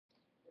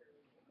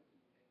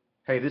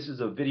Hey, this is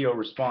a video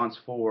response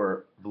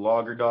for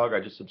Vlogger Dog. I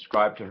just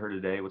subscribed to her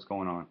today. What's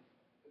going on?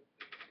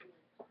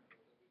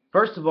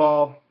 First of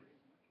all,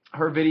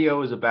 her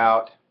video is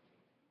about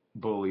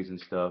bullies and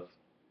stuff,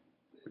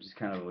 which is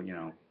kind of,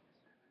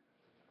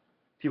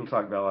 people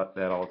talk about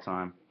that all the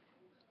time.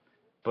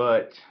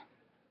 But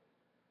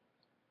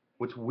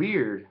what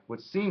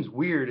seems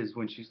weird is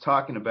when she's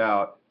talking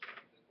about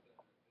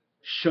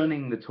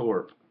shunning the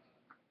torp.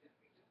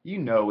 You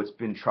know it's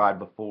been tried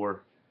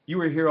before. You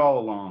were here all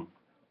along.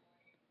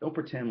 Don't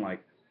pretend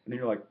like, and then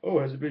you're like, oh,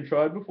 has it been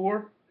tried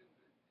before?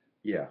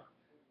 Yeah,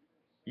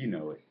 you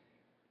know it.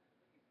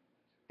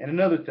 And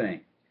another thing,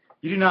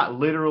 you do not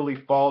literally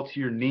fall to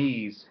your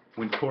knees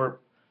when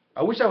Torp.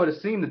 I wish I would have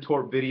seen the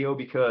Torp video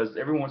because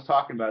everyone's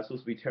talking about it. It's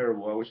supposed to be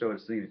terrible. I wish I would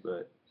have seen it,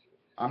 but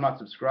I'm not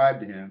subscribed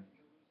to him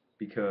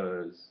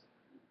because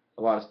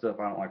a lot of stuff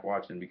I don't like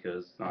watching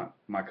because it's not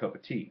my cup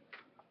of tea.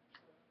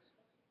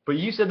 But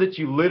you said that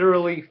you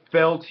literally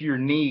fell to your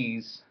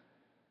knees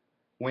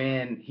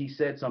when he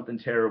said something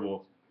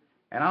terrible.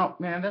 And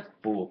man, that's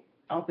bull.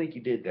 I don't think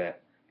you did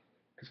that.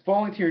 Because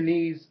falling to your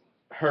knees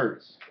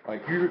hurts. I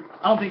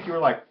don't think you were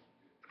like,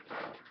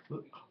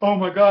 oh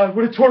my God,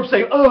 what did Torp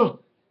say? Oh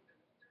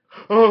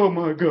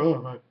my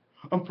God,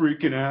 I'm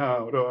freaking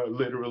out. I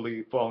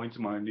literally falling to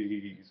my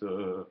knees.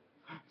 The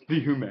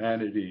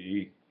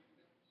humanity.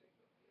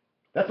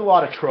 That's a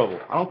lot of trouble.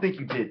 I don't think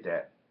you did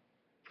that.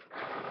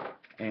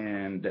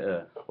 And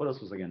what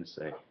else was I going to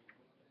say?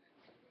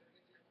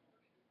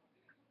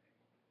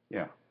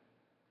 Yeah,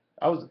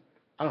 I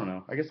don't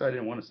know. I guess I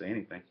didn't want to say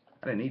anything.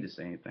 I didn't need to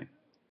say anything.